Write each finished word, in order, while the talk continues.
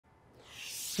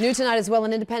New tonight as well,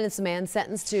 an Independence man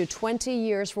sentenced to 20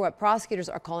 years for what prosecutors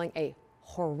are calling a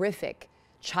horrific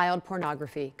child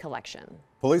pornography collection.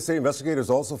 Police say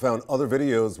investigators also found other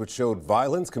videos which showed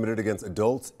violence committed against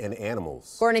adults and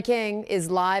animals. Courtney King is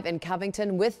live in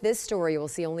Covington with this story you will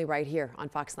see only right here on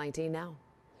Fox 19 now.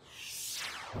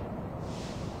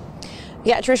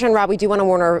 Yeah, Tricia and Rob, we do want to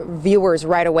warn our viewers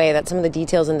right away that some of the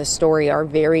details in this story are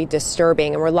very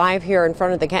disturbing. And we're live here in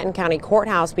front of the Kenton County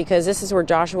Courthouse because this is where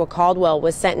Joshua Caldwell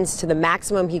was sentenced to the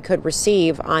maximum he could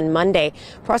receive on Monday.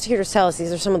 Prosecutors tell us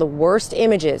these are some of the worst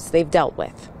images they've dealt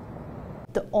with.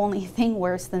 The only thing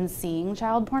worse than seeing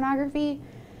child pornography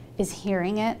is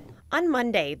hearing it. On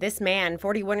Monday, this man,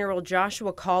 41-year-old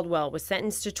Joshua Caldwell, was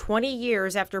sentenced to 20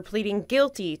 years after pleading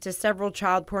guilty to several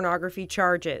child pornography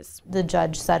charges. The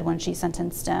judge said when she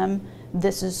sentenced him,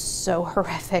 this is so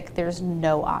horrific, there's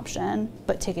no option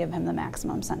but to give him the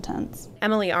maximum sentence.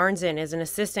 Emily Arnzen is an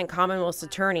assistant Commonwealth's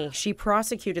attorney. She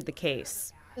prosecuted the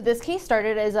case. This case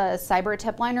started as a cyber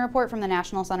tip line report from the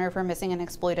National Center for Missing and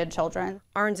Exploited Children.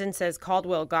 Arnzen says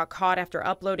Caldwell got caught after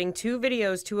uploading 2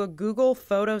 videos to a Google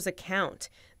Photos account.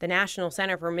 The National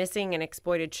Center for Missing and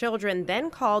Exploited Children then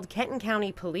called Kenton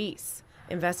County Police.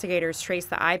 Investigators traced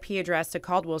the IP address to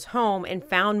Caldwell's home and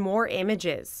found more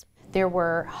images. There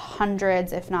were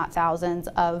hundreds, if not thousands,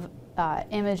 of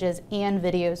images and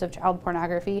videos of child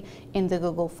pornography in the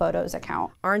Google Photos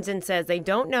account. Arnzen says they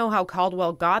don't know how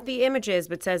Caldwell got the images,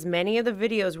 but says many of the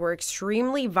videos were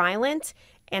extremely violent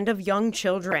and of young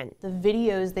children. The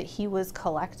videos that he was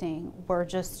collecting were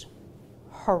just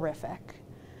horrific.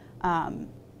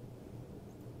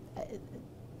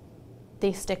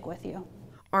 They stick with you.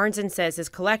 Arnzen says his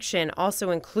collection also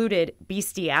included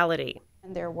bestiality.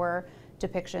 And there were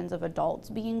depictions of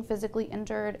adults being physically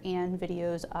injured and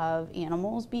videos of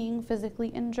animals being physically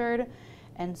injured.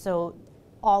 And so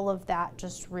all of that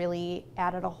just really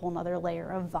added a whole nother layer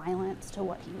of violence to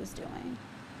what he was doing.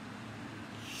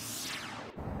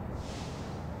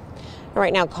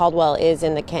 Right now, Caldwell is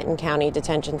in the Kenton County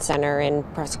Detention Center, and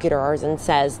Prosecutor Arnzen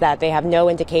says that they have no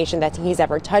indication that he's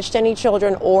ever touched any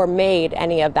children or made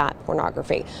any of that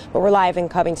pornography. But we're live in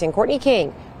Covington. Courtney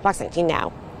King, Fox 19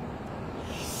 Now.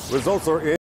 Results are in.